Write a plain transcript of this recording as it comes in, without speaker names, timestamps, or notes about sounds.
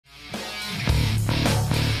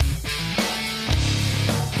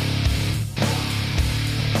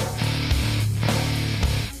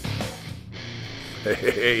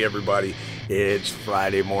Hey everybody, it's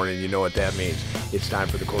Friday morning. You know what that means. It's time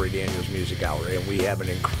for the Cory Daniel's Music Hour, and we have an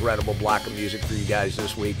incredible block of music for you guys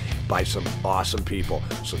this week by some awesome people.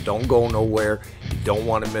 So don't go nowhere. You don't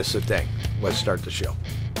want to miss a thing. Let's start the show.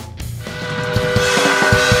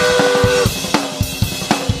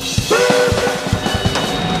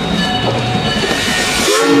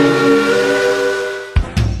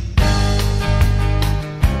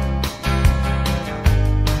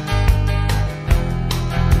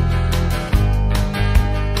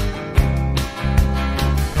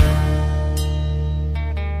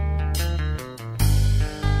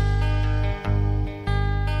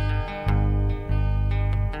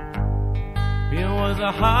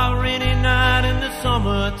 A hot rainy night in the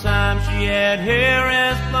summertime. She had hair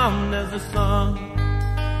as blonde as the sun.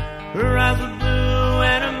 Her eyes were blue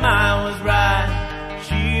and her mind was right.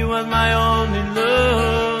 She was my only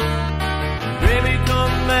love. Baby,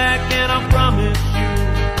 come back and I promise you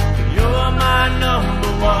you're my number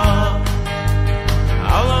one.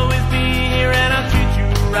 I'll always be here and I'll treat you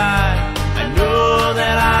right. I know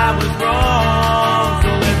that I was wrong. So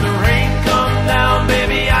let the rain come down,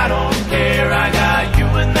 baby, I don't care. I got you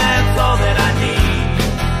and that's all that I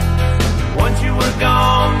need. Once you were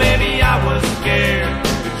gone, baby, I was scared,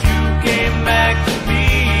 but you came back to me,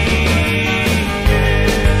 yeah.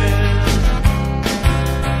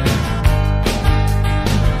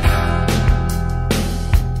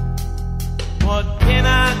 What can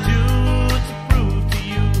I do to prove to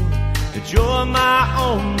you that you're my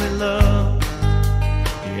only love?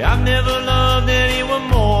 Yeah, I've never loved anyone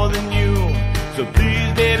more than you. So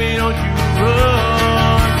please, baby, don't you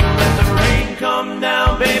run. So let the rain come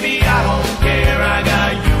down, baby, I don't care. I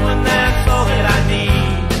got you and that's all that I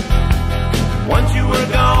need. Once you were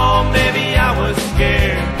gone, baby, I was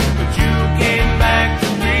scared, but you came back to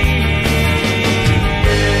me,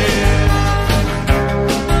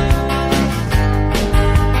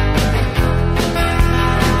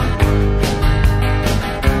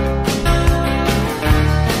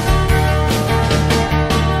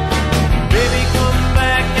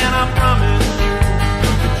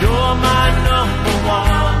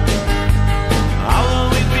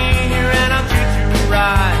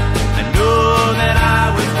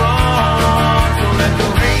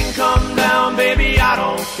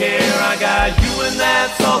 I got you and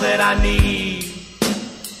that's all that I need.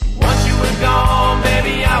 Once you were gone,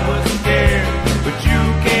 baby, I was scared, but you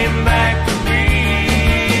came back to me,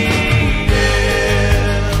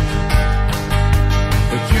 yeah.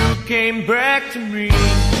 But you came back to me.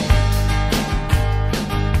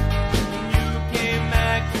 You came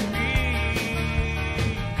back to me.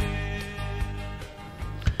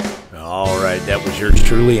 All right, that was yours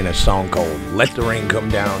truly in a song called Let the Rain Come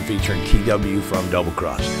Down featuring TW from Double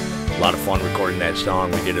Cross. A lot of fun recording that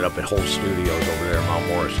song. We did it up at Whole Studios over there in Mount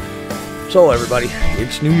Morris. So everybody,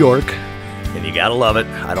 it's New York, and you gotta love it.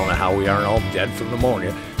 I don't know how we aren't all dead from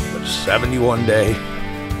pneumonia, but 71 day,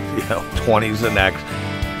 20's the next,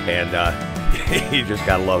 and you just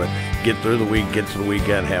gotta love it. Get through the week, get to the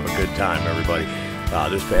weekend, have a good time, everybody.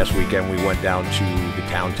 This past weekend we went down to the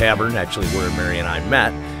Town Tavern, actually where Mary and I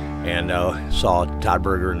met, and saw Todd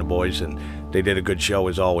Berger and the boys, and they did a good show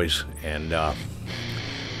as always, and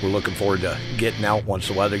we're looking forward to getting out once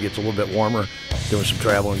the weather gets a little bit warmer, doing some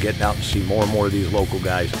traveling, getting out and see more and more of these local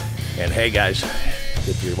guys. And hey guys,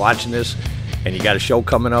 if you're watching this and you got a show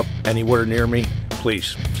coming up anywhere near me,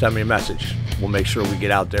 please send me a message. We'll make sure we get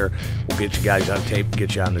out there. We'll get you guys on tape and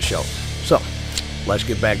get you on the show. So let's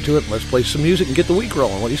get back to it. Let's play some music and get the week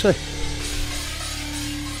rolling. What do you say?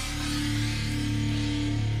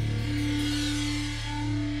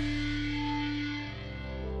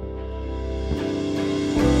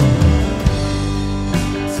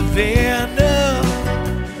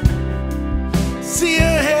 See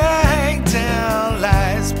her hair hang down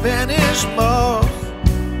like Spanish moss.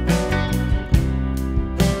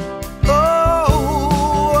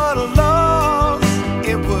 Oh, what a loss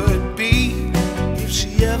it would be if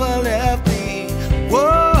she ever left me.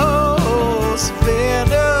 Whoa,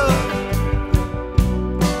 Savannah.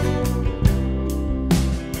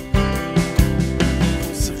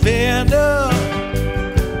 Savannah.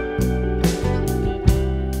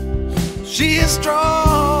 She is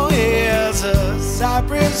strong as a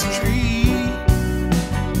cypress tree.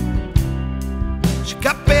 She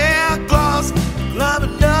got bare claws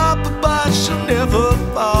climbing up, but she'll never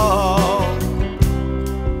fall.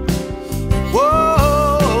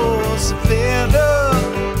 Whoa, Savannah.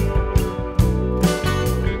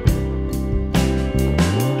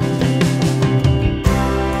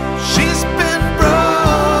 She's been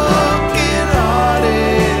broken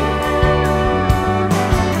hearted.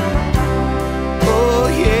 Oh,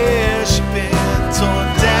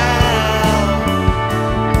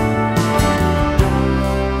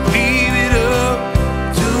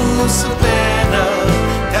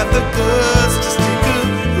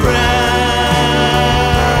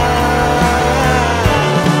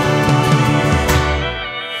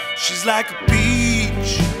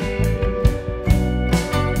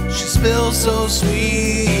 smells so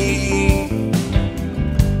sweet.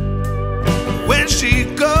 When she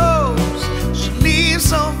goes, she leaves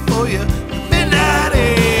some for you. Midnight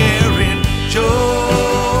air in Georgia.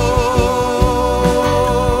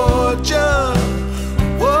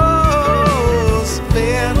 Whoa,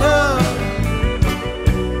 Savannah.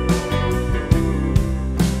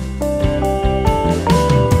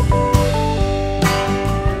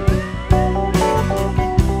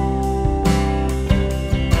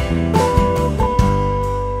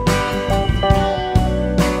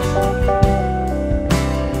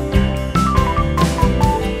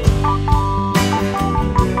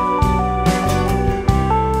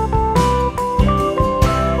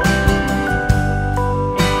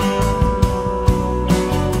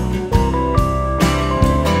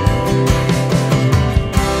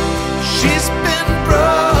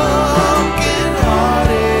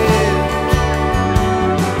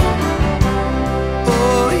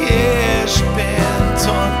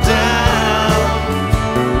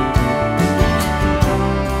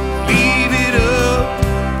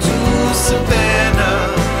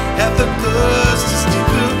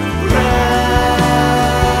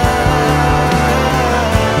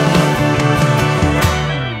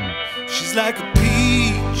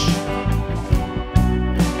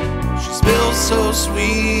 So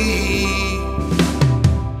sweet.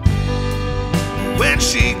 When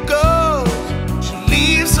she goes, she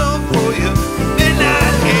leaves some for you.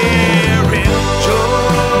 Midnight air in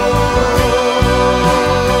Georgia.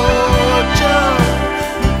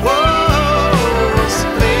 Whoa,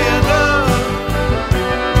 Savannah.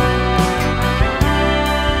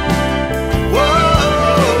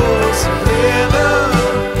 Whoa, Savannah.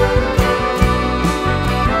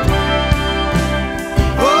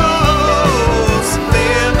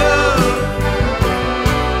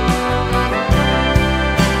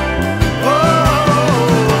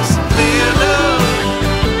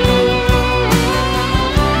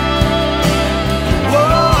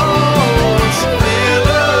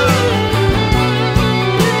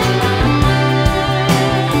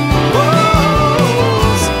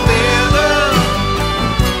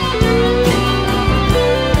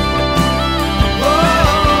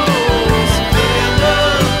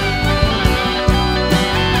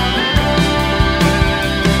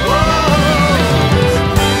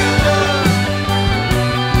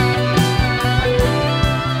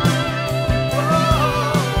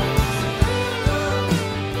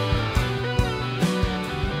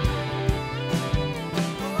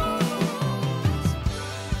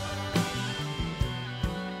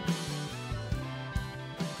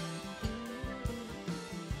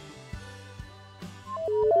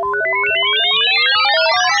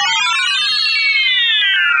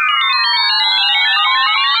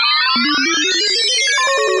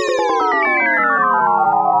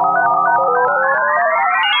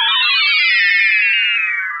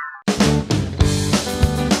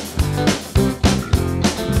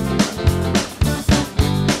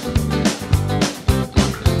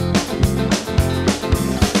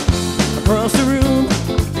 Across the room,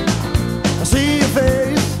 I see your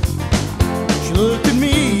face. She looked at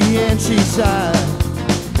me and she sighed.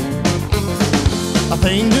 I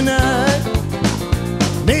think tonight,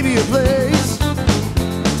 maybe a place,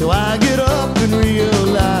 till I get up and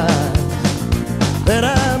realize that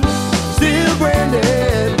I'm still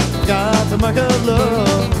branded, got the mark of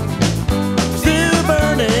love, still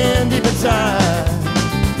burning deep inside.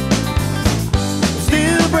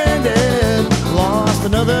 Still branded, lost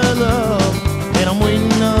another love, and I'm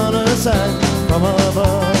waiting on a sign from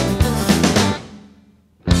above.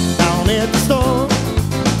 Down at the store,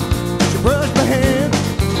 she brushed my hand.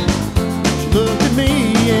 She looked at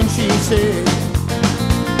me and she said,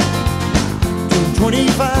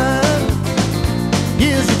 225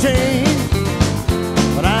 years to change.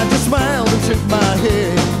 But I just smiled and shook my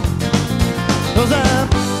head, 'cause I'm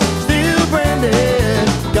still branded,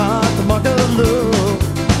 got the mark of love,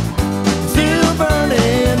 still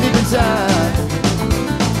burning deep inside.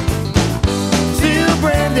 Still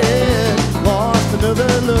branded, lost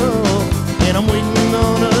another love, and I'm waiting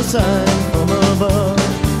on a sign from above.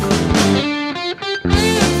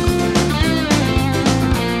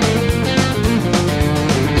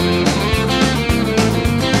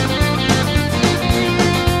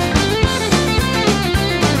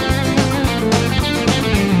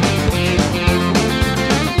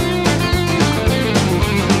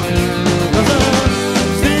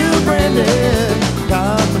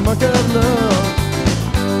 Love,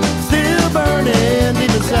 still burning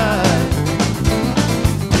deep inside.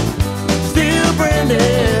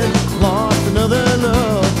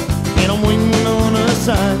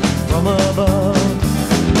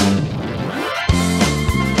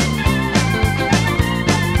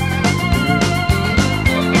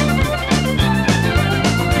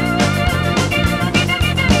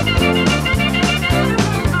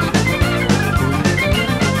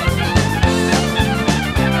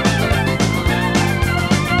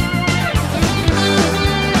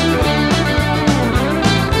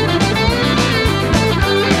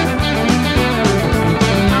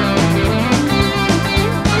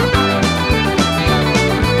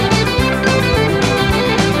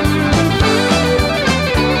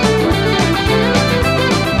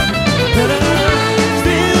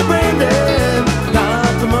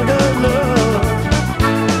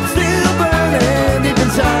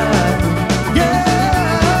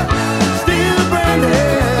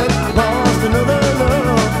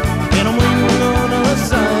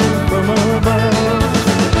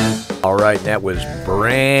 that was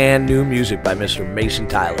brand new music by Mr. Mason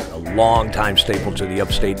Tyler, a longtime staple to the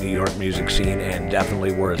upstate New York music scene and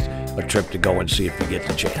definitely worth a trip to go and see if you get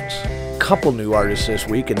the chance. Couple new artists this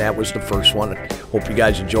week, and that was the first one. Hope you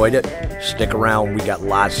guys enjoyed it. Stick around, we got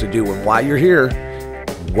lots to do. And while you're here,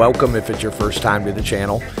 welcome if it's your first time to the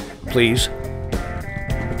channel. Please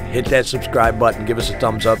hit that subscribe button, give us a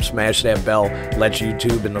thumbs up, smash that bell, let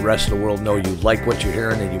YouTube and the rest of the world know you like what you're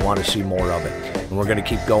hearing and you want to see more of it. And we're going to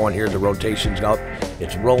keep going here. The rotation's up.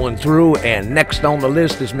 It's rolling through, and next on the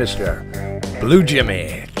list is Mr. Blue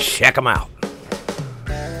Jimmy. Check him out.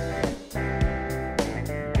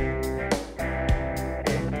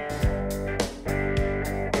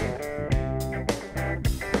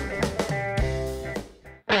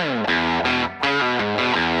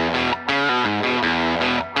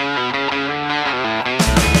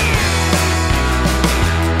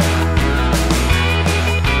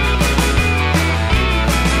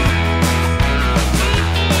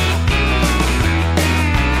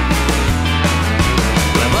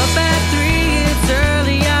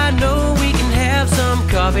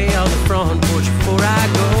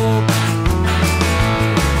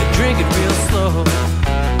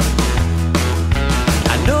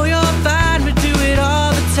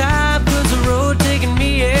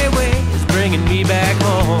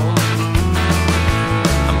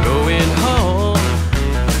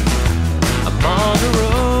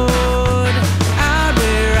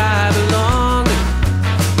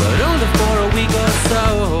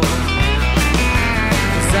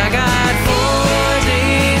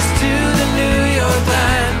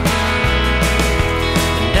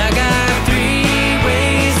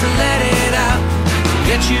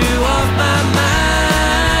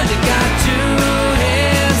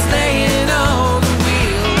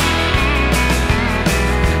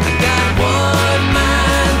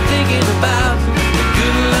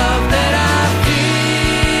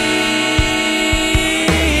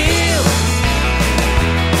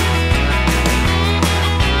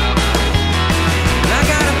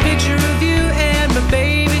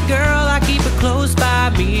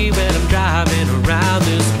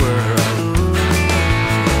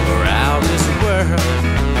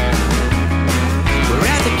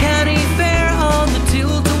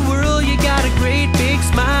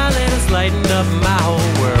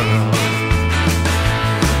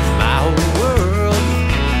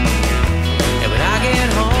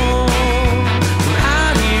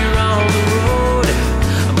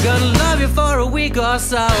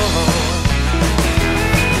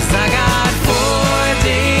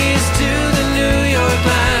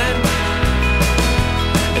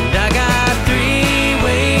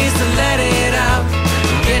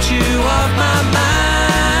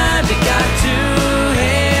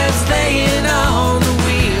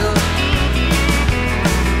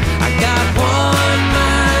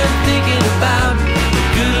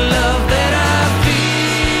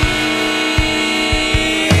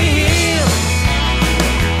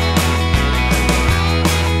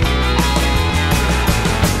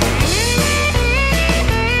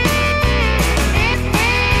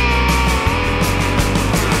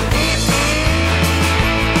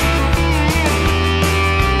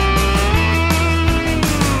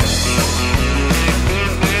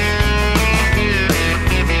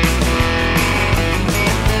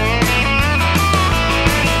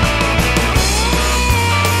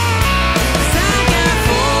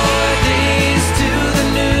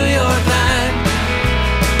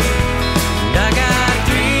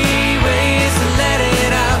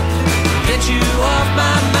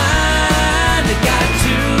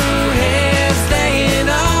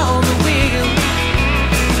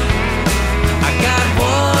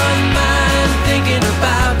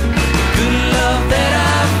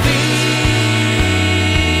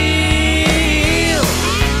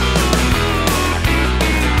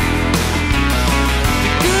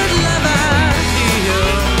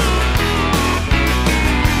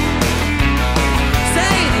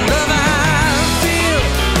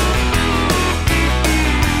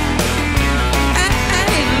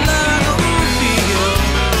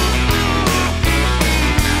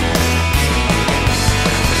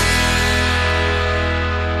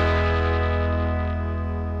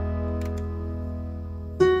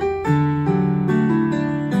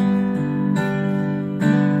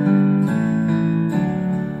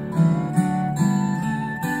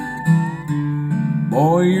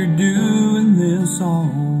 Boy, you're doing this all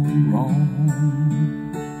wrong.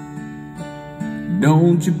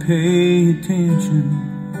 Don't you pay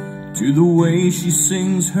attention to the way she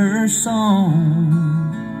sings her song.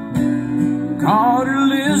 Caught her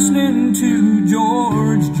listening to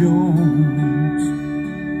George Jones.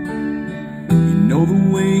 Girl,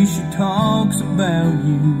 the way she talks about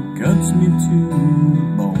you cuts me to the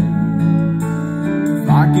bone. If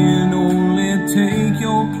I can only take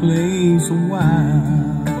your place a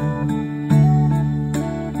while,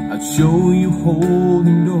 I'd show you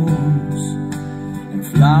holding doors and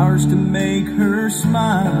flowers to make her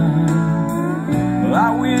smile. Well,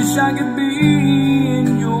 I wish I could be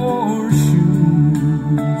in your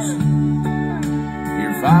shoes.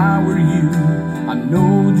 If I were you, I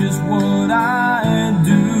know just what I'd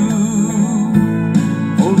do.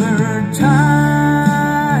 Hold her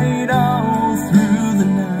tight all through the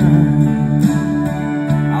night.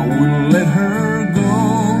 I wouldn't let her go.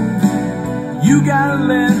 You gotta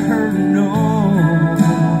let her know.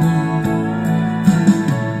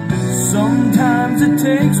 Sometimes it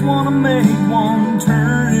takes one to make one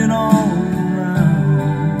turn it all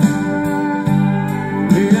around.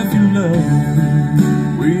 Well, if you love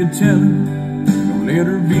her, will you tell her? Don't let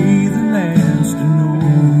her be the last to know.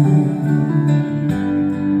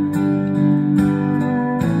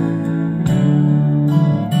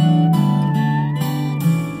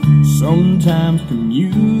 Sometimes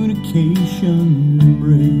communication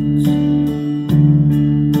breaks,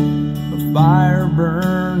 the fire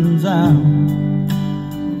burns out,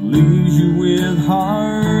 leaves you with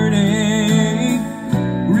heartache.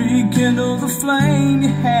 Rekindle the flame you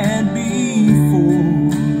had before.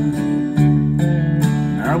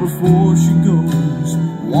 Now before she goes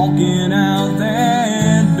walking out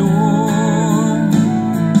that door,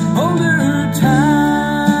 hold her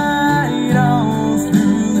tight all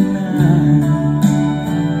through the night.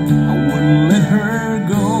 I wouldn't let her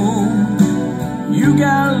go. You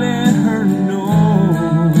gotta let her know.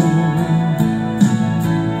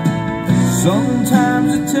 Sometimes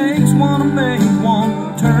it takes one to make one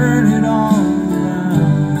turn it all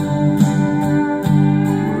around.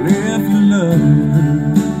 Well, if you love her,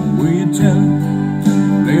 will you tell her?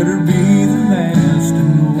 Let her be the last to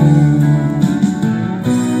know.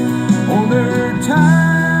 Hold her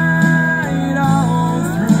tight all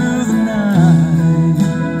through the night.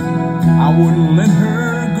 I wouldn't let her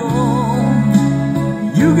go.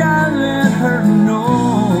 You gotta let her know.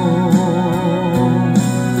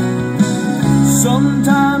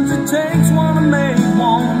 Sometimes it takes one to make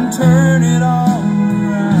one turn it all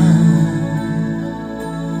around.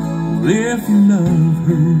 Well, if you love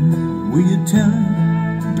her, will you tell her?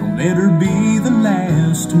 Don't let her be the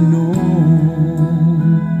last to know.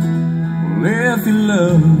 Well, if you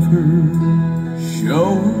love her,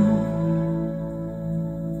 show her.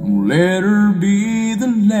 Don't let her be the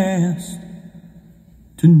last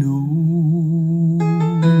to know.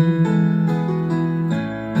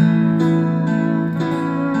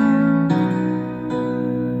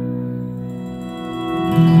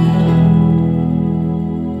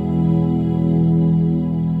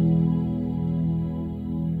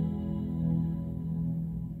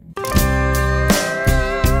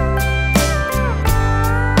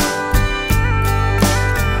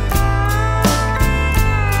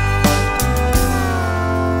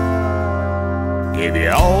 Gave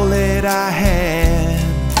you all that I had,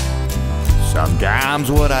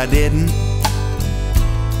 sometimes what I didn't.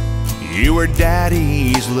 You were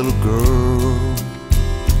daddy's little girl.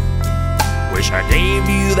 Wish I gave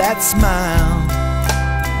you that smile,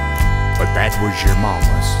 but that was your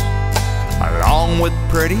mama's, along with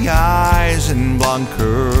pretty eyes and blonde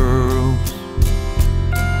curls.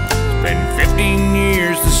 It's been 15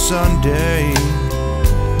 years this Sunday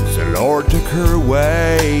since the Lord took her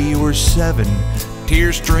away. You were 7,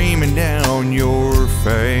 tears streaming down your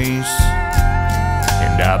face.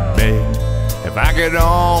 And I begged if I could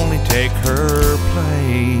only take her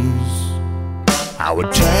place. I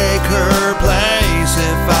would take her place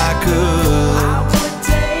if I could.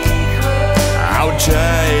 I would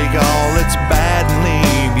take all that's bad and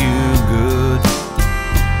leave you good.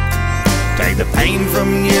 Take the pain from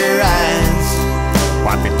your eyes,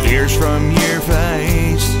 wipe the tears from your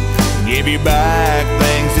face, give you back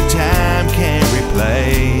things that time can't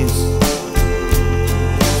replace.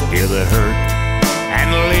 Heal the hurt and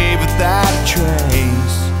leave without a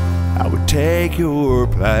trace. I would take your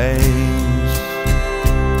place.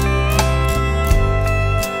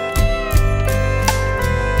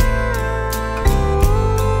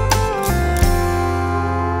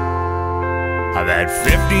 I've had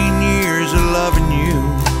 15 years of loving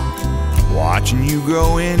you, watching you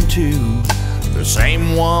grow into the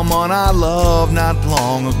same woman I loved not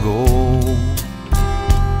long ago.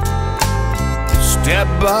 Step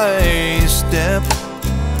by step,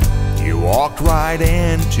 you walked right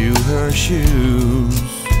into her shoes.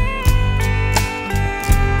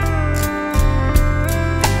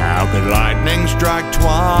 How could lightning strike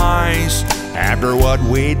twice After what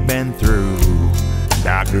we'd been through,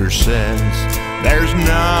 doctor says there's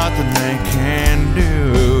nothing they can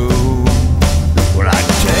do. Well, I'd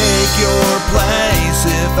take your place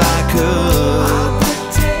if I could.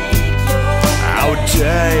 I would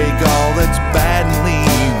take all that's bad and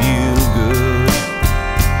leave you good.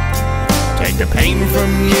 Take the pain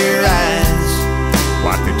from your eyes,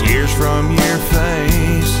 wipe the tears from your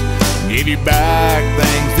face, give you back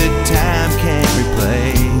things that time can't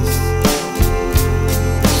replace.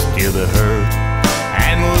 Steal the hurt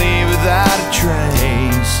and leave without a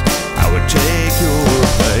trace. I would take your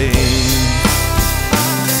place.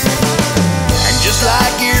 And just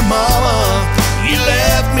like your mama, you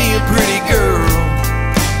left me a pretty girl,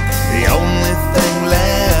 the only thing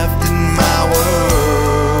left in my world.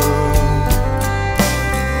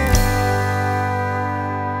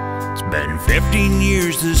 It's been 15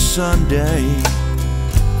 years this Sunday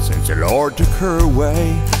since the Lord took her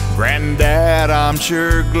away. Granddad, I'm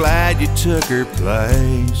sure glad you took her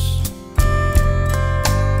place.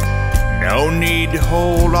 No need to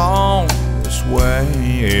hold on this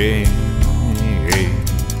way.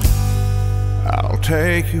 I'll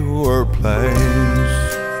take your place.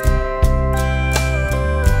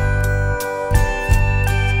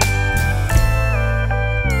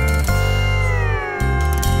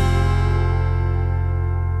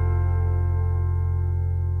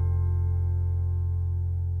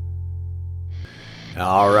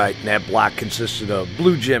 All right, and that block consisted of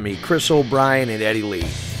Blue Jimmy, Chris O'Brien, and Eddie Lee.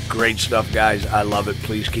 Great stuff, guys. I love it.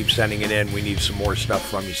 Please keep sending it in. We need some more stuff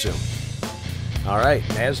from you soon. All right,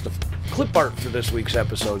 and as the clip art for this week's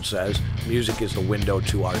episode says, music is the window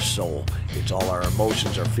to our soul. It's all our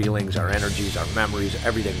emotions, our feelings, our energies, our memories,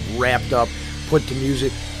 everything wrapped up, put to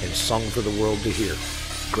music, and sung for the world to hear.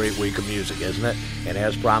 Great week of music, isn't it? And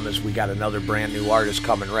as promised, we got another brand new artist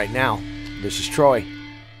coming right now. This is Troy.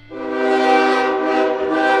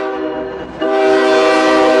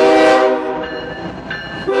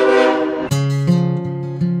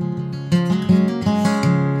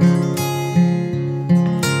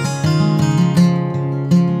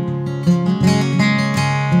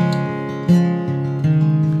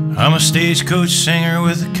 I'm a stagecoach singer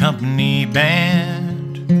with a company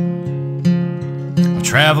band. I've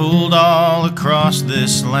traveled all across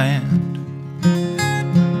this land.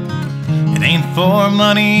 It ain't for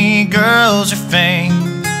money, girls, or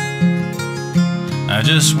fame. I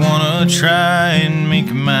just wanna try and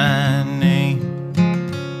make my name.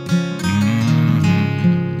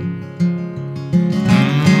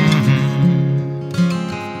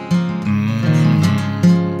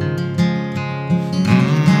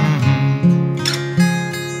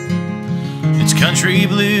 Country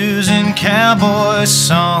blues and cowboy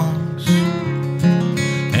songs,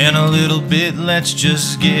 and a little bit let's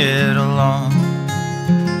just get along.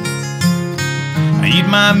 I eat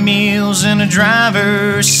my meals in a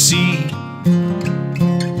driver's seat,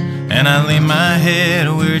 and I lay my head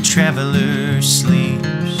where a traveler sleeps.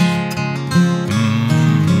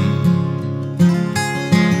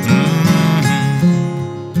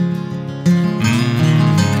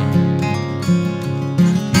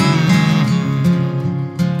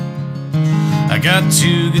 I got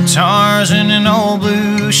two guitars and an old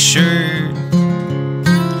blue shirt,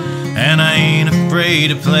 and I ain't afraid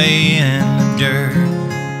to play in the dirt.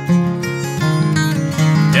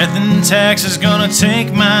 Death and taxes gonna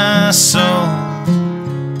take my soul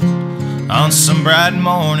on some bright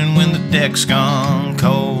morning when the deck's gone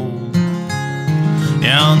cold.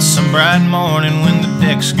 Yeah, on some bright morning when the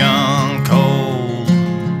deck's gone cold.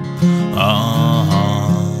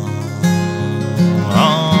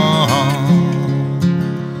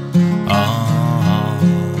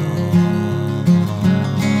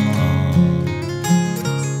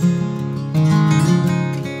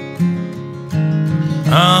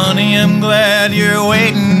 Honey, I'm glad you're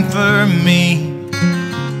waiting for me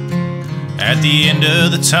at the end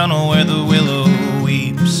of the tunnel where the willow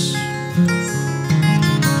weeps.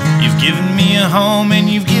 You've given me a home and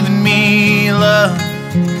you've given me love,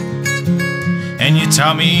 and you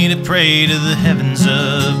taught me to pray to the heavens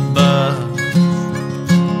above.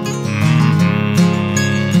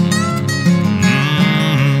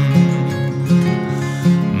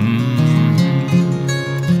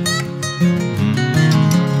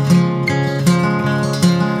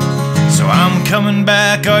 Coming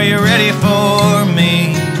back, are you ready for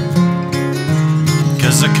me?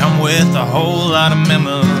 'Cause I come with a whole lot of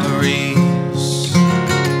memories,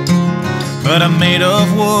 but I'm made of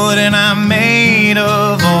wood and I'm made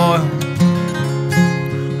of oil.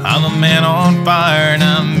 I'm a man on fire and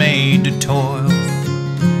I'm made to toil.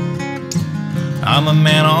 I'm a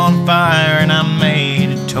man on fire and I'm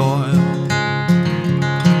made to toil.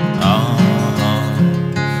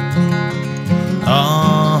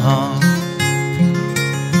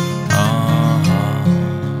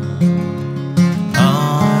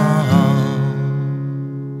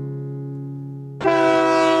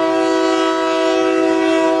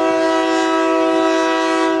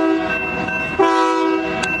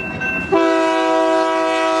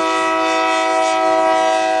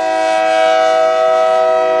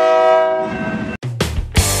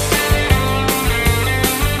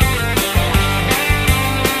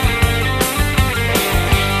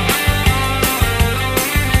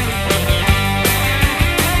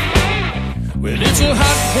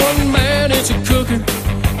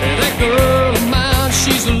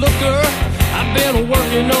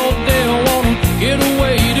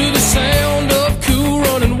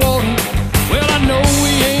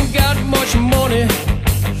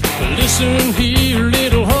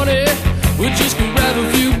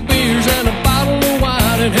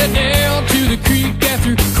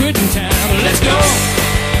 after quitting town. Let's go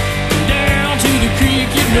down to the creek,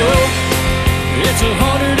 you know. It's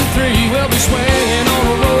 103, we'll be swinging on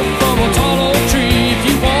a rope from a tall oak tree. If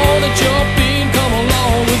you wanna jump in, come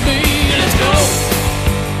along with me. Let's go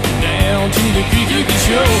down to the creek, you can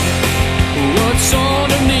show what's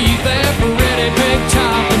underneath that Beretta pink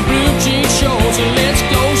top and blue jean shorts. So let's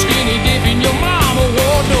go skinny dipping, your mama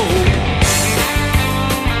won't know.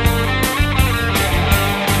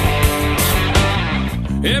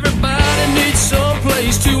 Everybody needs some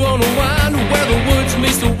place to unwind, where the woods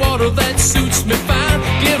meets the water, that suits me fine.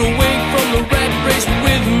 Get away from the rat race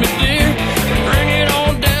with me, dear. Bring it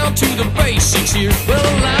on down to the basics here. Well,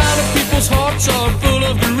 a lot of people's hearts are full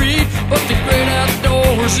of greed, but the great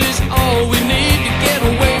outdoors is all we need to get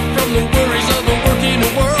away from the worries of the working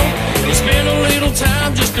world and spend a little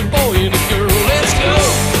time just a boy and a girl. Let's go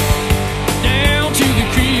down to the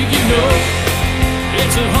creek, you know.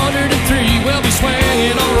 It's 103, we'll be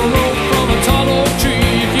swinging on a rope from a tall oak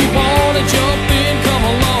tree. If you wanna jump in, come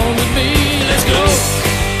along with me. Let's go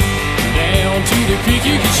down to the creek,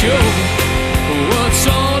 you can show what's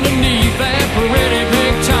underneath that Beretta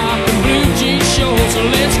pink top and blue jean shorts. So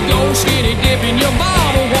let's go skinny dipping, your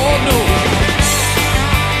mama won't know.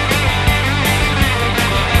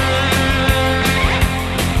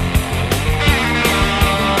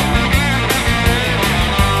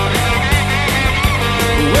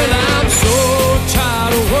 Well, I'm so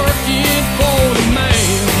tired of working for the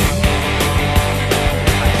man.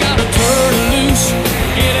 I gotta turn loose,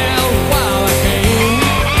 get out while I can.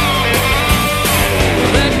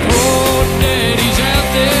 That poor daddy's out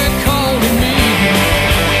there calling me,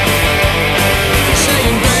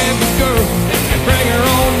 saying grab the girl and bring her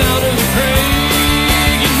on down to the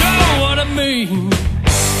creek. You know what I mean.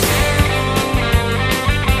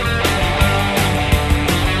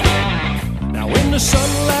 Now when the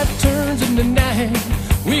sunlight turns into night,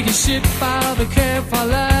 we can sit by the campfire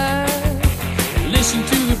light, listen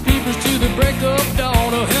to the peepers to the break of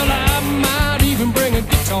dawn. Oh hell, I might even bring a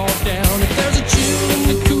guitar down. If there's a chill in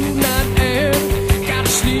the cool night air, got a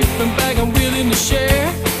sleeping bag I'm willing to share,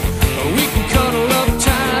 we can cuddle up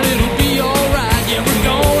tight, it'll be alright. Yeah, we're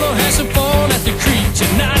gonna have some fun at the creek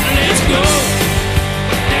tonight. Let's go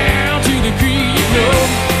down to the creek, you know.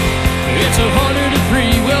 It's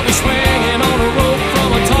 103, we'll be swinging on a rope from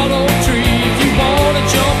a tall oak tree. If you wanna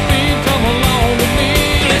jump in, come along with me.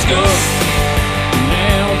 Let's go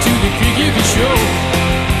down to the creek, you can show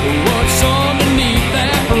what's underneath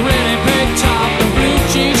that Beretta pink top and blue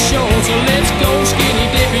jean shorts. So let's go skinny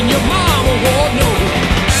dipping, your mama won't know.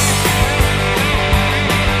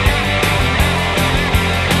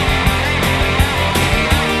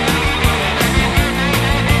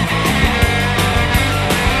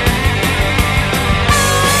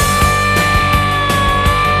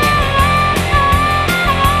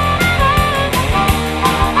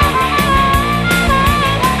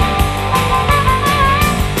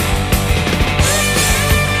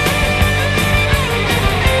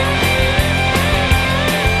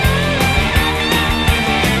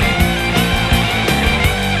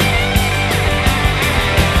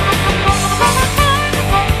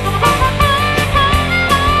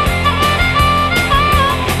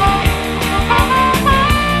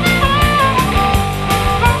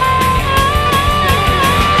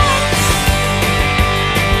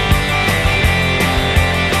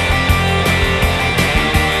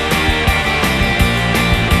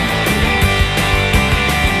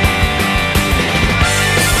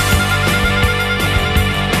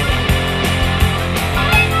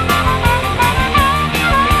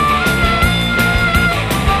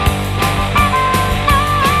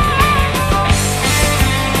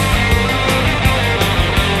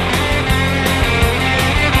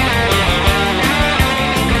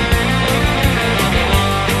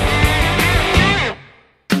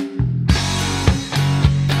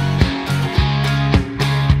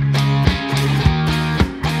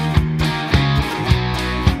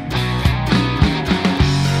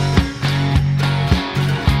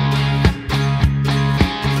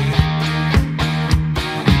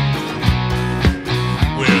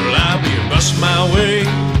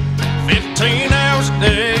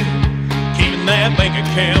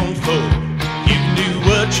 account full. You can do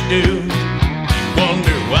what you do. You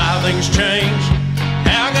wonder why things change.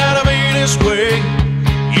 How I gotta be this way?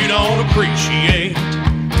 You don't appreciate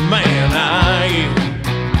the man I am.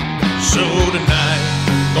 So tonight,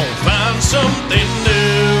 gonna find something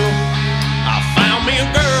new. I found me a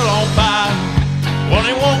girl on fire, one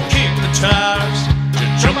that won't kick the tires,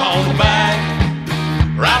 just jump on the back,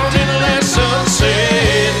 right on into that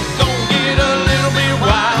sunset. Gonna get a little bit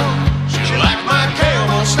wild, she's like my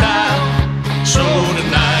cowboy style. So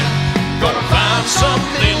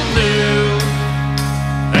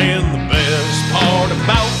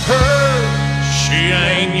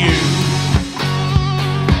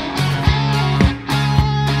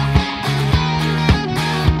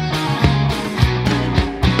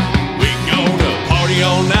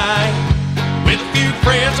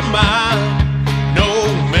hands of mine. No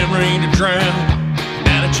memory to drown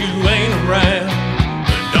now that you ain't around.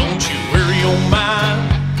 But don't you worry your mind,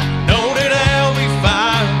 know that I'll be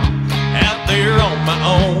fine out there on my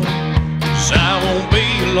own, 'cause I won't be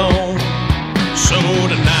alone. So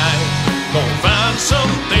tonight, gonna find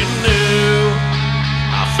something new.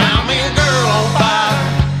 I found me a girl on fire,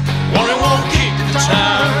 one that won't kick the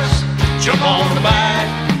tires, jump on the back,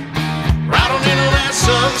 ride on into that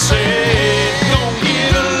sunset. Gonna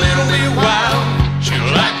get a little bit wild, she'll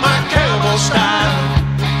like my cowboy style.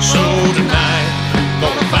 So tonight,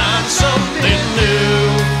 gonna find something new.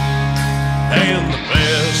 And the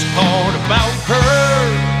best part about her,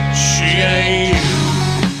 she ain't you.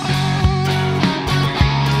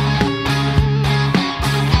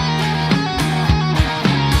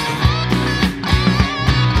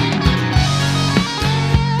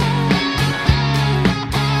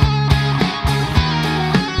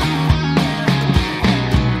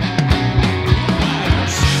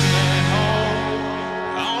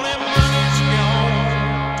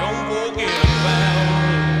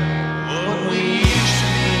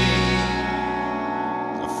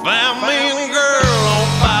 Found me a girl on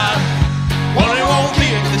fire, one that won't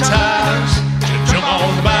kick the tires, just jump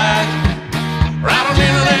on the back, right on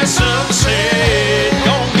into that sunset.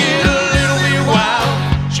 Gonna get a little bit wild,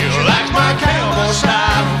 she'll like my cowboy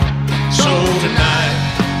style. So tonight,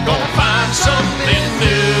 gonna find something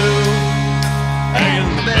new. And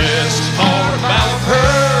the best part about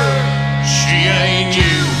her, she ain't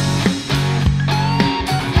you.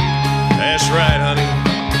 That's right, honey,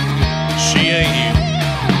 she ain't you.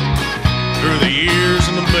 Through the years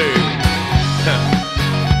in the bed,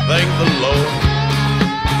 thank the Lord.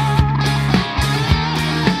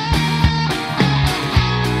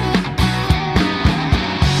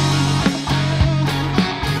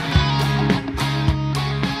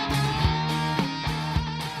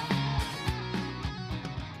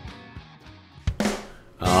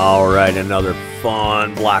 All right, another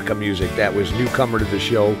fun block of music. That was newcomer to the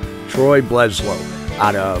show, Troy Breslow,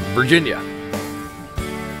 out of Virginia.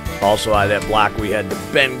 Also out of that block, we had the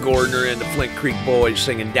Ben Gordner and the Flint Creek Boys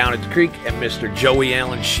singing Down at the Creek, and Mr. Joey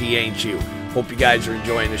Allen, She Ain't You. Hope you guys are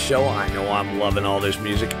enjoying the show. I know I'm loving all this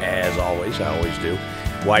music, as always. I always do.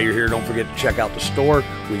 While you're here, don't forget to check out the store.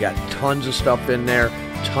 We got tons of stuff in there,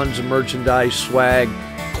 tons of merchandise, swag,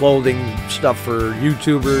 clothing, stuff for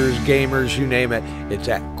YouTubers, gamers, you name it. It's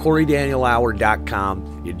at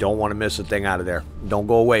CoryDanielHour.com. You don't want to miss a thing out of there. Don't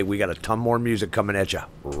go away. We got a ton more music coming at you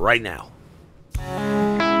right now.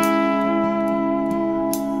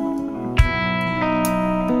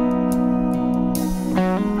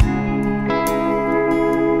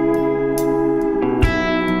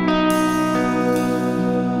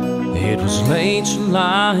 It was late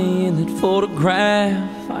July in that photograph.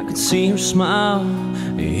 I could see her smile,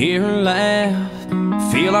 hear her laugh,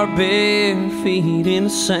 feel our bare feet in the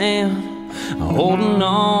sand, holding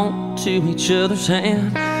on to each other's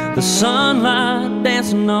hand. The sunlight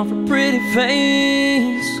dancing off her pretty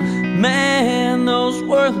face. Man, those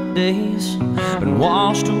were the days, been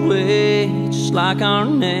washed away just like our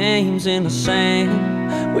names in the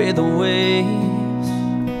sand with the waves.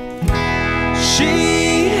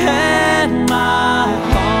 She had my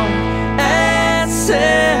heart at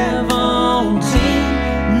 17.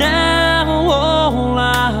 Now all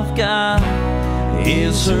I've got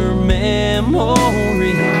is her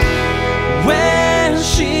memory. Where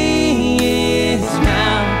she is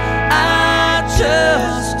now, I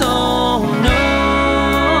just don't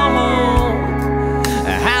know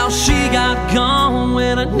how she got gone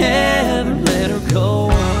when I never let her go.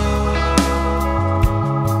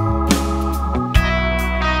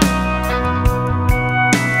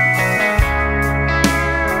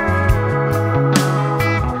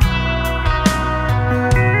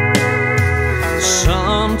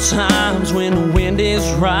 Sometimes when the wind is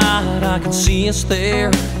right, I can see us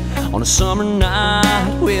there on a summer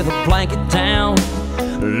night with a blanket down,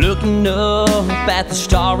 looking up at the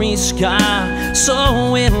starry sky.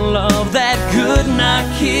 So in love, that goodnight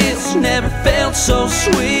kiss never felt so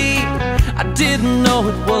sweet. I didn't know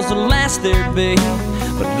it was the last there'd be,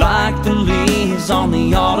 but like the leaves on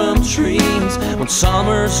the autumn trees, when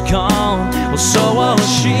summer's gone, well, so was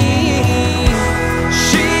she.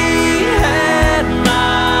 She had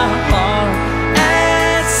my heart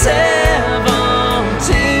at 17.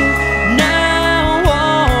 Now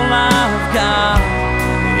all I've got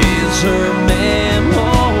is her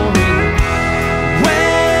memory.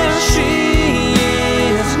 Where she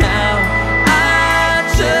is now, I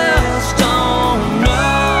just don't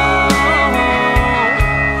know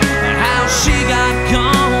how she got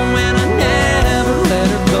gone when I never let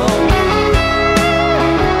her go.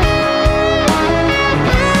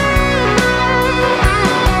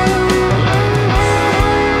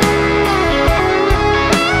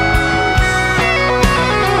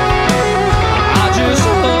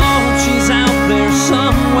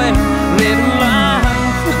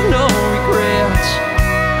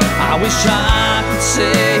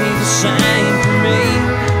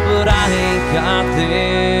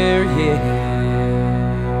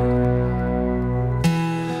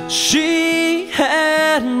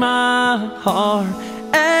 had my heart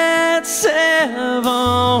at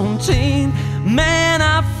 17. Man,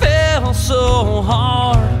 I fell so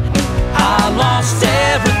hard. I lost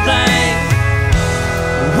everything.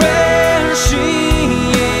 Where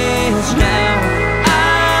she is now,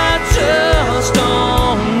 I just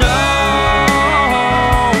don't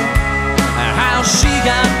know how she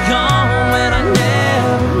got gone when I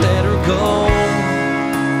never let her go.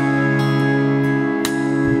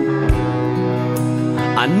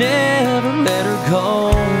 I never let her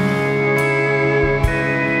go.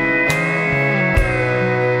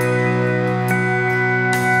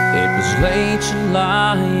 It was late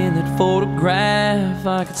July in that photograph.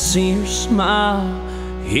 I could see her smile,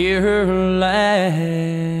 hear her laugh.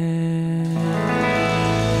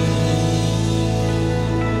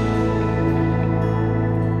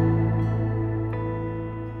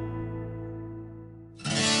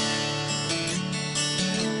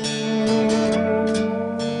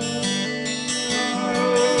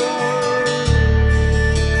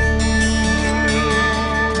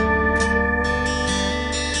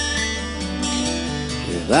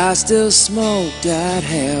 If I still smoked, I'd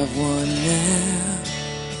have one now.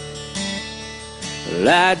 Well,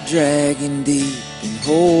 I'd drag in deep and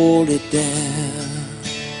hold it down.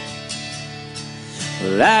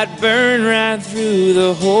 Well, I'd burn right through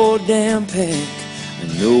the whole damn pack. I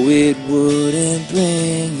know it wouldn't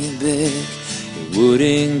bring you back. It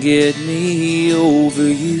wouldn't get me over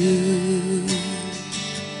you.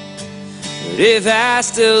 But if I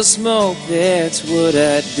still smoked, that's what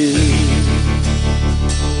I'd do.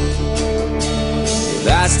 If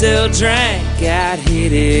I still drank, I'd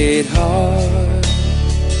hit it hard.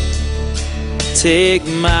 Take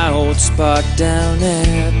my old spot down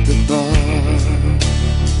at the bar.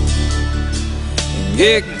 And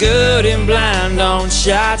get good and blind on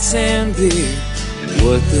shots and beer.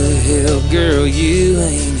 What the hell, girl, you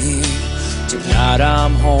ain't here. Tonight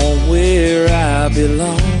I'm home where I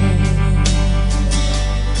belong.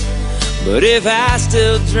 But if I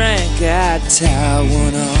still drank, I'd tie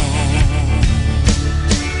one on.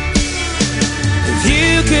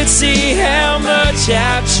 You could see how much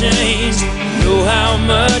I've changed, know how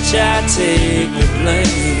much I take the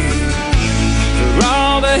blame for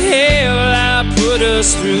all the hell I put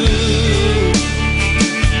us through.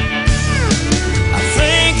 I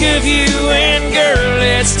think of you and girl,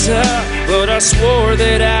 it's tough, but I swore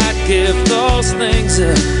that I'd give those things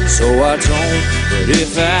up, so I don't. But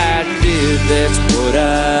if I did, that's what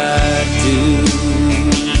I'd do.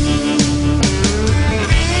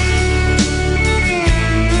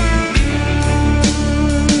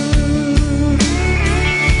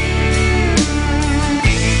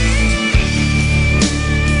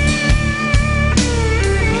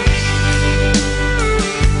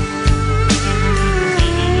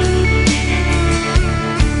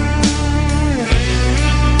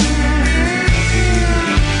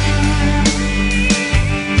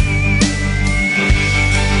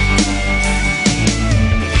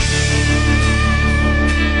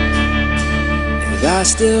 If I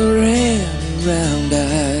still ran around,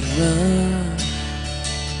 I'd run.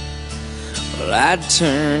 Well, I'd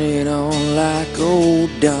turn it on like old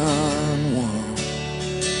Don Juan.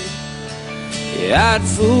 Yeah, I'd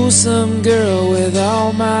fool some girl with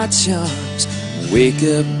all my charms, wake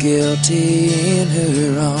up guilty in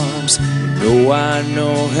her arms. No, I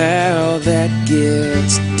know how that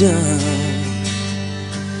gets done.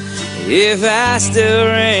 If I still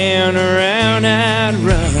ran around, I'd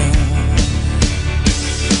run.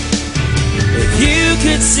 You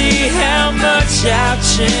could see how much I've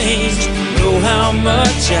changed, know how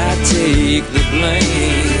much I take the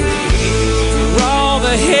blame for all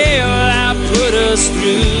the hell I put us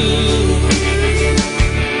through.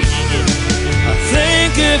 I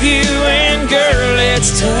think of you and girl,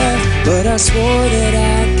 it's tough, but I swore that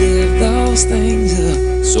I'd give those things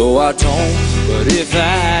up, so I don't. But if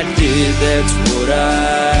I did, that's what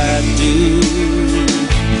I'd do.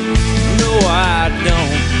 No, I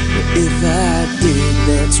don't. If I did,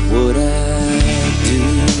 that's what I'd do.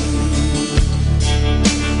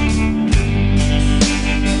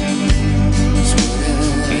 That's what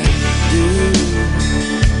I'd do.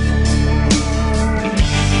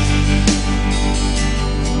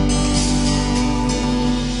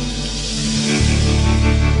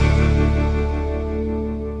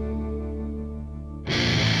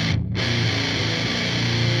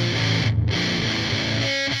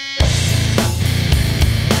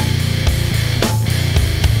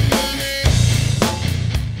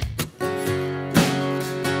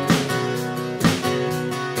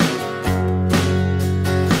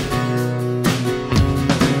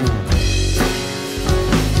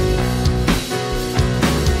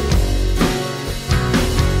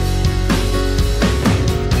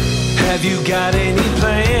 got any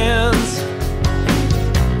plans?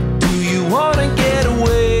 Do you wanna get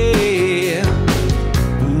away?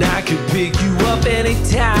 And I could pick you up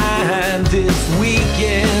anytime this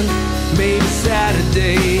weekend, maybe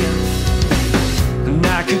Saturday. And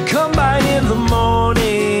I could come by in the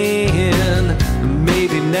morning,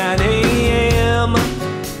 maybe 9 a.m.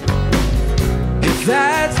 If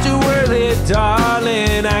that's too early,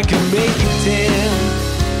 darling, I can make it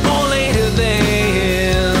 10 or later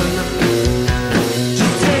then.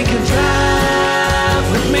 Just take a drive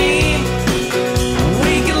with me.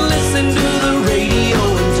 We can listen to the radio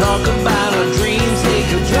and talk about our dreams. Take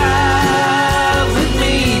a drive with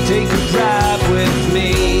me. Take a drive with me.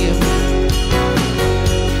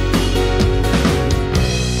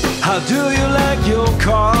 How do you like your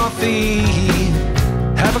coffee?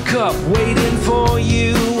 Have a cup waiting for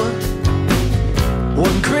you.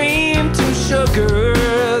 1 cream, 2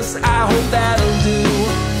 sugars. I hope that'll do.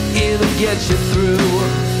 It'll get you through.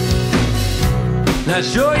 Not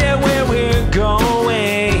sure yet where we're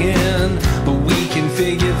going, but we can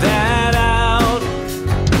figure that out.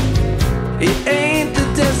 It ain't the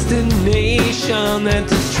destination that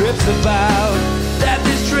this trip's about. That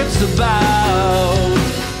this trip's about.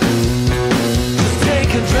 Just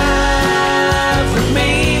take a drive with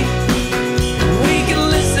me. We can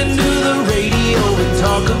listen to the radio and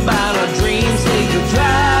talk about our dreams. Take a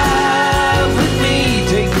drive with me.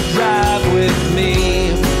 Take a drive with me.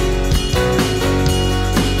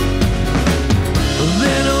 A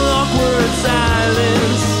little awkward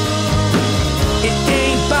silence. It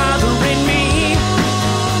ain't bothering me,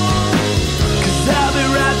 'cause I'll be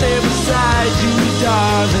right there beside you,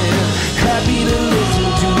 darling. Happy to listen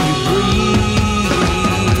to you breathe.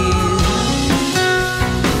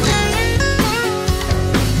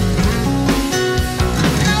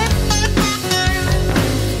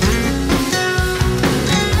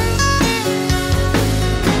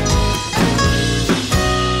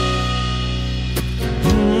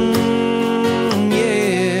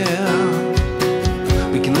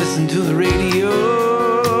 To the radio,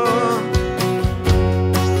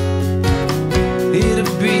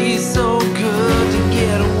 it'd be so good to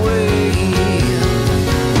get away.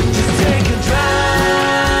 Just take a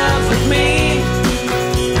drive with me.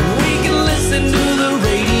 We can listen to the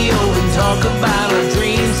radio and talk about our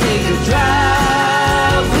dreams. Take a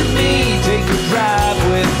drive with me. Take a drive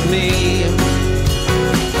with me.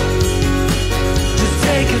 Just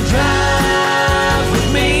take a drive with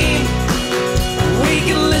me. We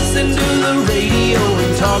can listen to the radio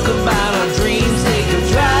and talk about our dreams. Take a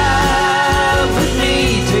drive with me.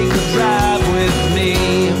 Take a drive with me.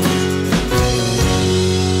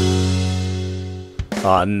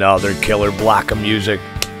 Another killer block of music.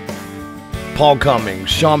 Paul Cummings,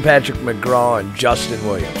 Sean Patrick McGraw, and Justin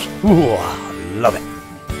Williams. Ooh, I love it.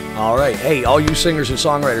 All right. Hey, all you singers and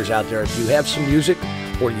songwriters out there, if you have some music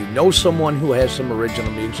or you know someone who has some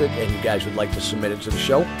original music and you guys would like to submit it to the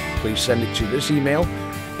show, please send it to this email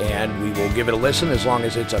and we will give it a listen. As long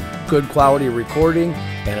as it's a good quality recording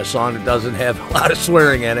and a song that doesn't have a lot of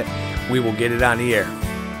swearing in it, we will get it on the air.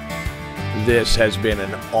 This has been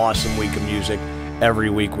an awesome week of music. Every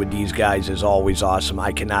week with these guys is always awesome.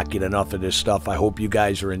 I cannot get enough of this stuff. I hope you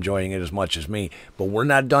guys are enjoying it as much as me. But we're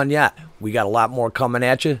not done yet. We got a lot more coming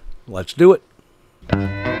at you. Let's do it.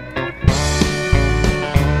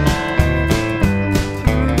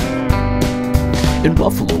 In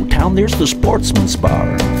Buffalo town, there's the Sportsman's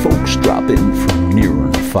Bar. Folks drop in from near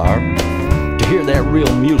and far to hear that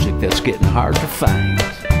real music that's getting hard to find.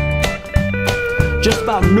 Just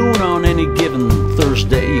about noon on any given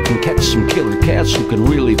Thursday, you can catch some killer cats who can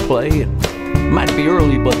really play. It might be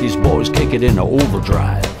early, but these boys kick it into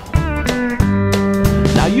overdrive.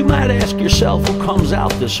 Now you might ask yourself who comes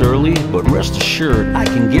out this early, but rest assured, I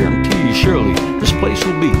can guarantee you surely this place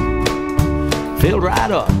will be filled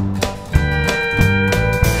right up.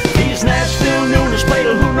 These Nashville nooners play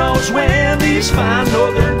till who knows when. These fine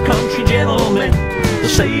northern country gentlemen, they'll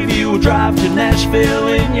save you a drive to Nashville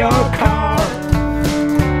in your car.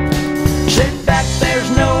 Sit back, there's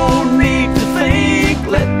no need to think.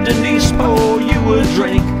 Let Denise pour you a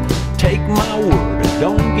drink. Take my word, it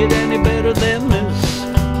don't get any better than this.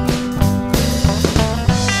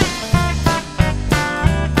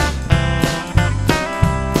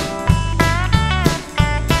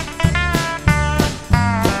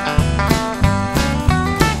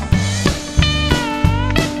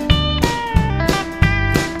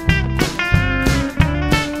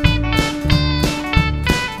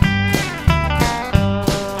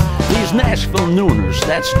 Nashville Nooners,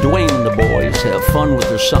 that's Dwayne and the boys, have fun with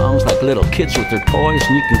their songs like little kids with their toys,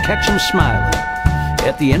 and you can catch them smiling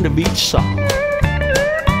at the end of each song.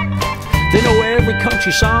 They know every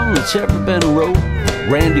country song that's ever been wrote.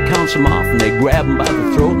 Randy counts them off and they grab them by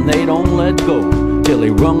the throat and they don't let go till they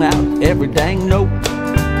rung out every dang note.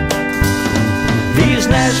 These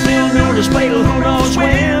Nashville Nooners play till who knows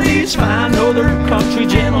when. These fine northern country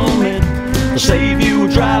gentlemen will save you a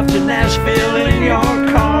drive to Nashville in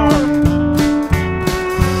your car.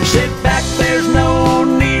 Sit back, there's no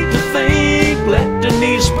need to think. Let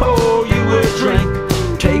Denise pour you a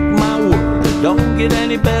drink. Take my word, it don't get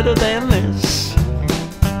any better than this.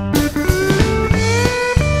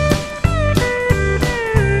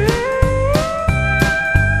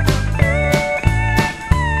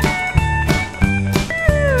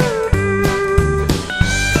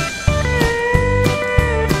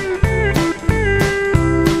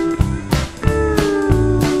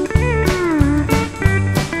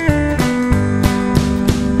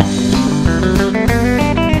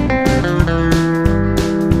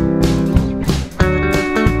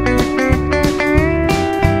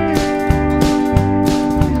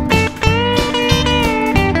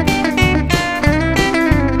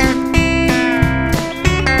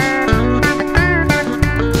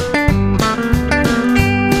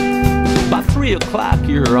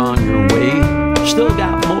 You're on your way. Still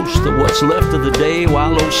got most of what's left of the day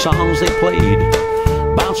while those songs they played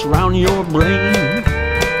bounce around your brain.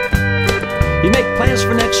 You make plans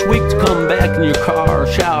for next week to come back in your car,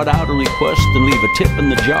 shout out a request and leave a tip in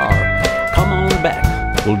the jar. Come on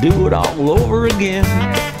back, we'll do it all over again.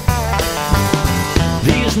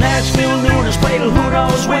 These Nashville Nooners play till who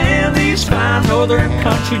knows when. These fine northern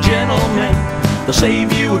country gentlemen, they'll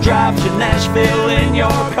save you a drive to Nashville in your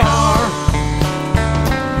car.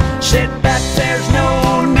 Sit back, there's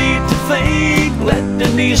no need to think. Let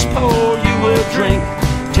Denise pour you a drink.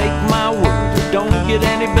 Take my word, it don't get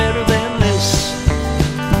any better than this.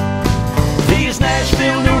 These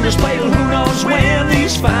Nashville Nooners play till who knows when.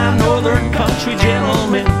 These fine northern country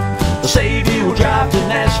gentlemen, they'll save you a drive to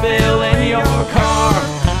Nashville in your car.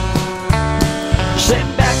 Sit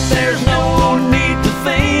back, there's no need to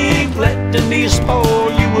think. Let Denise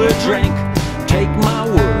pour you a drink. Take my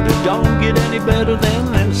word, it don't get any better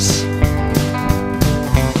than this.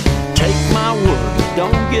 Take my word, it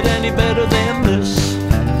don't get any better than this.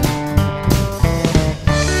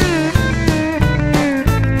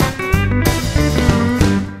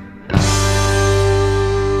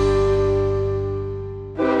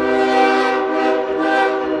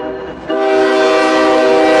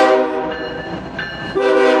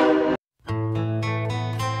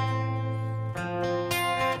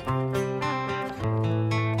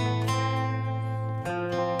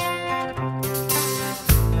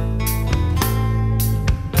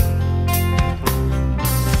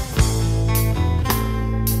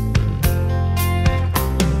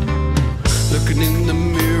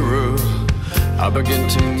 Begin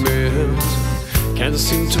to melt, can't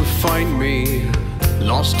seem to find me,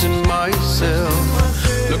 lost in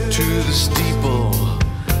myself. Look to the steeple,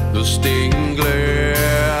 the stained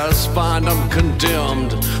glass, find I'm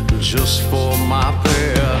condemned just for my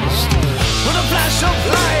past. With a flash of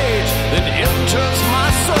light that enters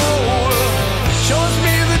my soul, shows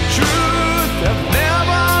me the truth that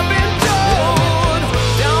never been told.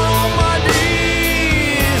 Down on my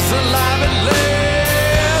knees, alive at last.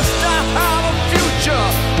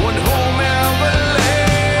 One home ever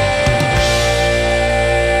lives.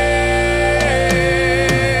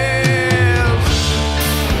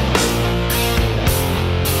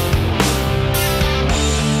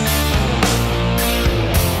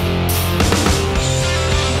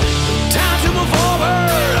 Time to move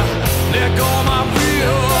forward, let go of my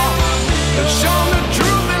wheel, and show the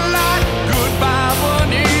truth and light. Goodbye,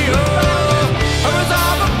 veneer. A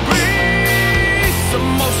resolve of grace, the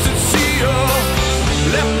most sincere,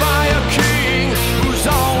 left by a king who's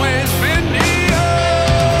always been near.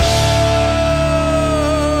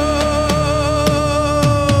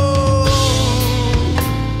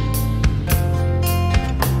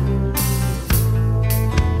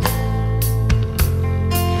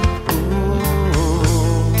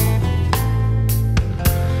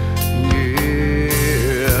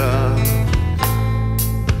 Yeah.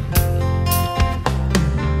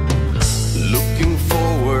 Looking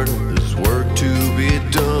forward, there's work to be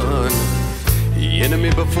done. The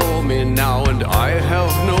enemy before me now, and I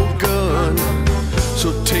have no gun. So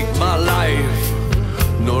take my life,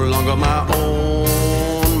 no longer my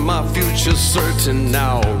own. My future's certain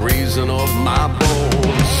now, reason of my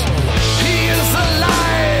bones. He is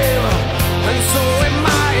alive, and so am I.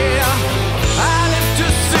 I live to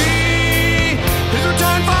see his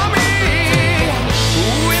return for me.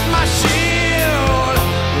 With my shield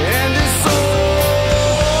and his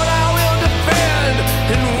sword, I will defend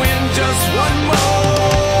and win just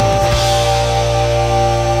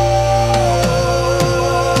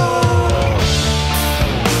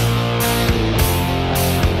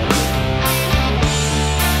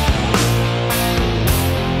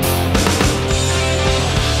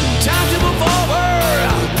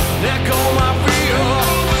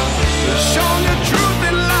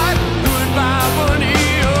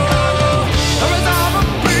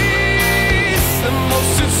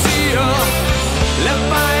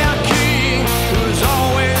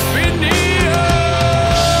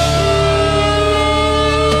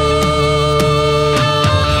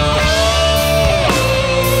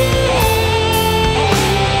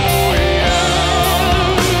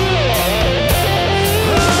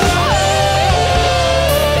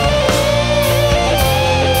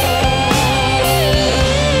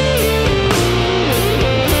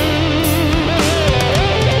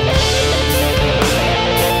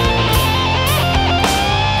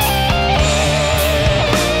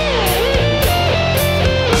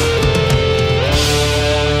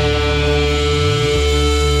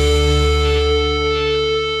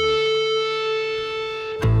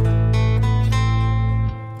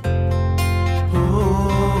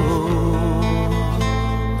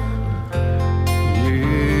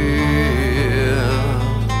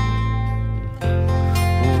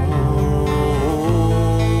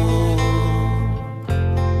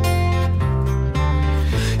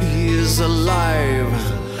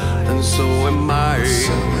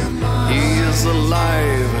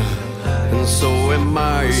am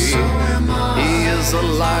I. He is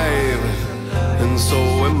alive, and so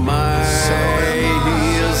am I. He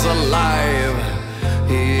is alive,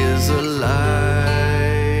 he is alive.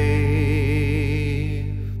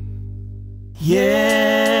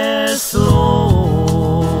 Yes,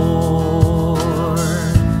 Lord.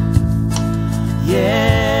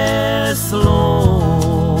 Yes, Lord.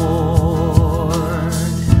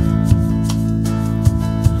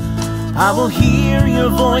 I will hear your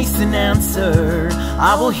voice and answer.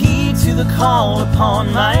 I will heed to the call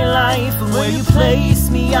upon my life. And where you place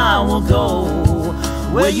me, I will go.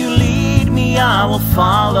 Where you lead me, I will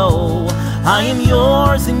follow. I am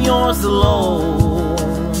yours and yours alone,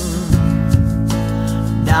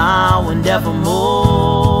 now and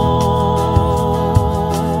evermore.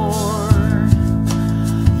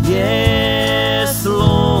 Yes,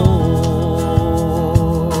 Lord.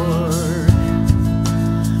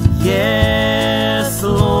 Yes,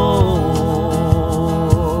 Lord.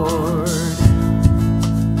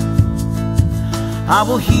 I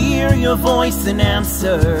will hear your voice and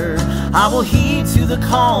answer. I will heed to the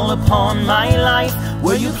call upon my life.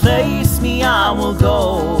 Where you place me, I will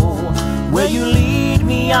go. Where you lead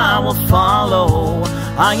me, I will follow.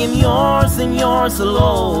 I am yours and yours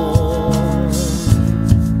alone,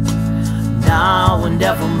 now and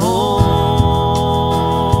evermore.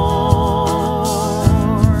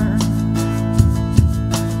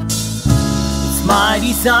 It's my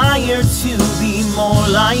desire to be more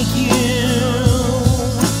like you.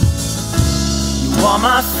 You are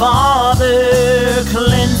my Father,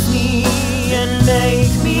 cleanse me and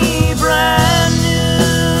make me brand new.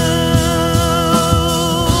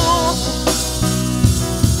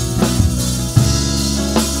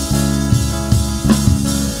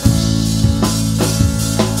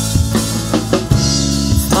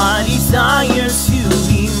 My desire to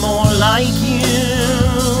be more like you.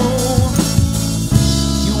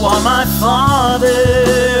 You are my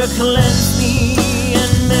Father, cleanse me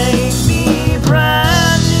and make me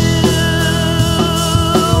brand new.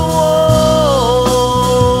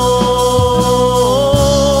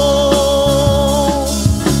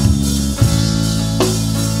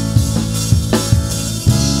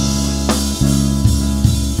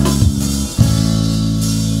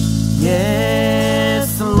 Yes,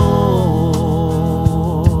 Lord.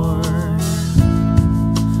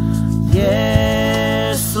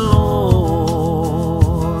 Yes, Lord.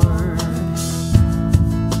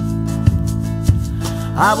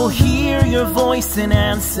 I will hear your voice and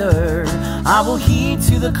answer. I will heed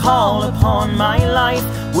to the call upon my life.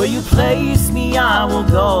 Where you place me, I will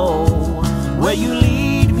go. Where you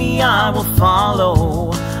lead me, I will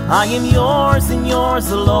follow. I am yours and yours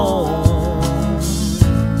alone,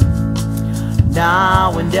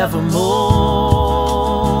 now and evermore.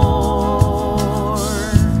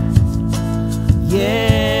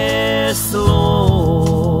 Yes,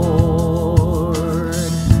 Lord.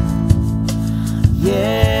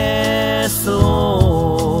 Yes, Lord.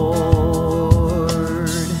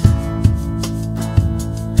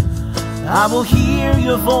 I will hear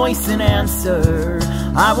your voice and answer.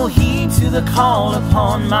 I will heed to the call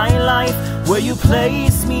upon my life. Where you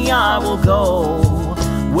place me, I will go.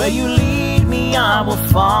 Where you lead me, I will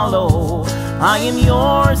follow. I am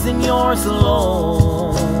yours and yours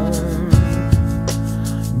alone,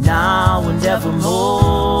 now and evermore,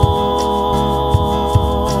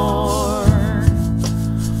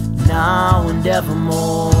 now and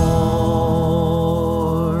evermore.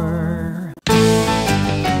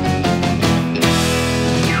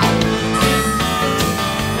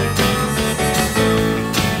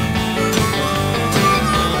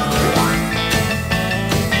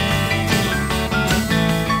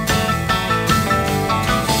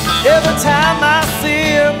 Every time I see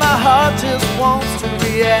her, my heart just wants to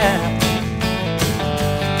react.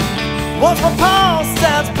 Once my pulse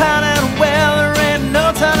starts pounding, well, there ain't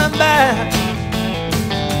no turning back.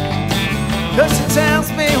 'Cause she tells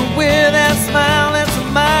me with that smile that's a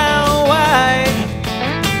mile wide.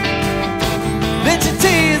 Then she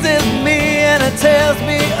teases me and it tears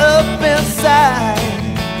me up inside.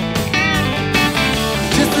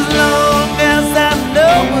 Just as long as I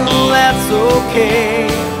know, well, that's okay.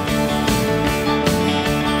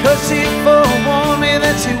 'Cause she forewarned me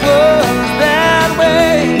that she was that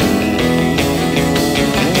way.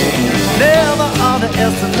 Never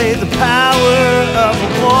underestimate the power of a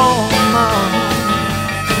woman.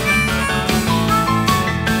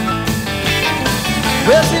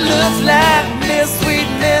 Well, she looks like Miss Sweet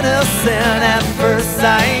and Innocent at first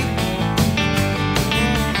sight.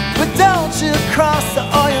 But don't you cross her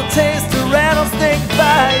or you'll taste a rattlesnake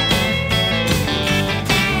bite.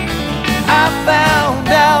 I found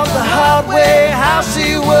out the hard way how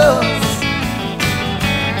she was.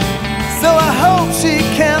 So I hope she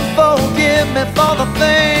can forgive me for the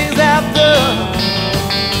things I've done.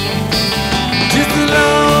 Just as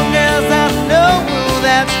long as I know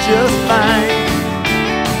that's just fine.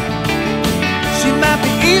 She might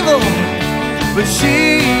be evil, but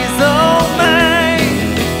she's all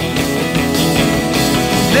mine.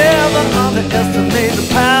 Never underestimate the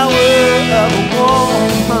power of a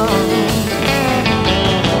woman.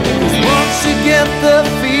 'Cause once you get the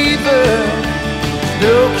fever,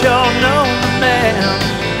 no cure, no man.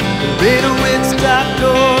 There ain't a witch doctor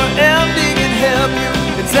or MD can help you.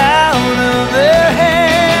 It's out of their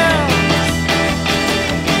hands.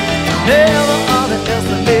 Never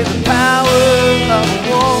underestimate the power of a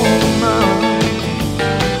woman.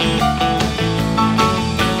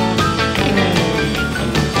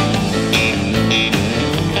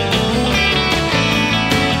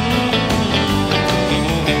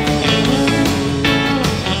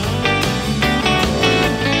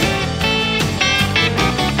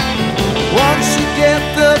 Once you get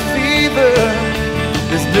the fever,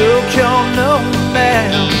 there's no cure, no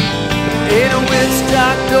man. Ain't a witch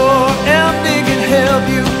doctor or MD can help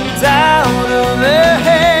you. It's out of their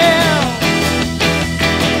hands.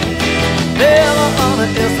 Never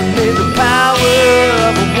underestimate the power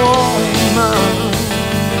of a woman.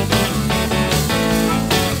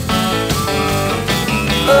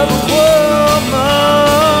 Of a woman.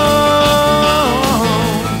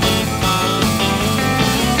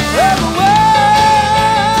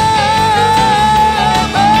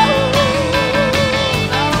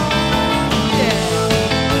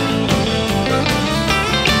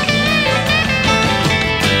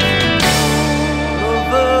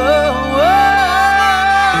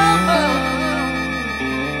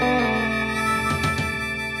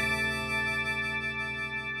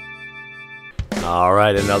 All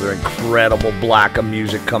right, another incredible block of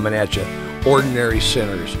music coming at you. Ordinary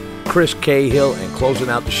Sinners, Chris Cahill, and closing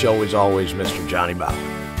out the show as always, Mr. Johnny Bauer.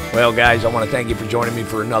 Well, guys, I want to thank you for joining me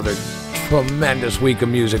for another tremendous week of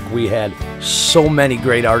music. We had so many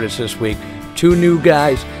great artists this week. 2 new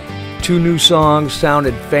guys, 2 new songs,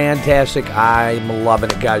 sounded fantastic. I'm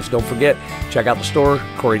loving it, guys. Don't forget, check out the store,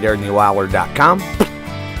 CoryDanielWower.com.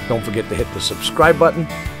 Don't forget to hit the subscribe button,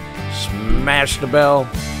 smash the bell,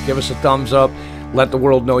 give us a thumbs up. Let the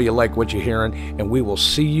world know you like what you're hearing, and we will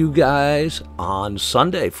see you guys on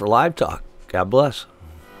Sunday for Live Talk. God bless.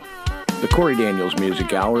 The Cory Daniels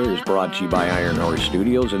Music Hour is brought to you by Iron Horse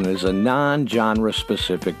Studios and is a non-genre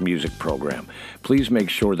specific music program. Please make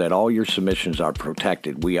sure that all your submissions are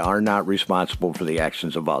protected. We are not responsible for the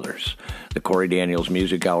actions of others. The Cory Daniels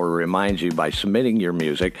Music Hour reminds you by submitting your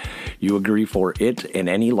music, you agree for it and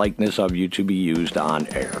any likeness of you to be used on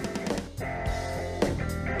air.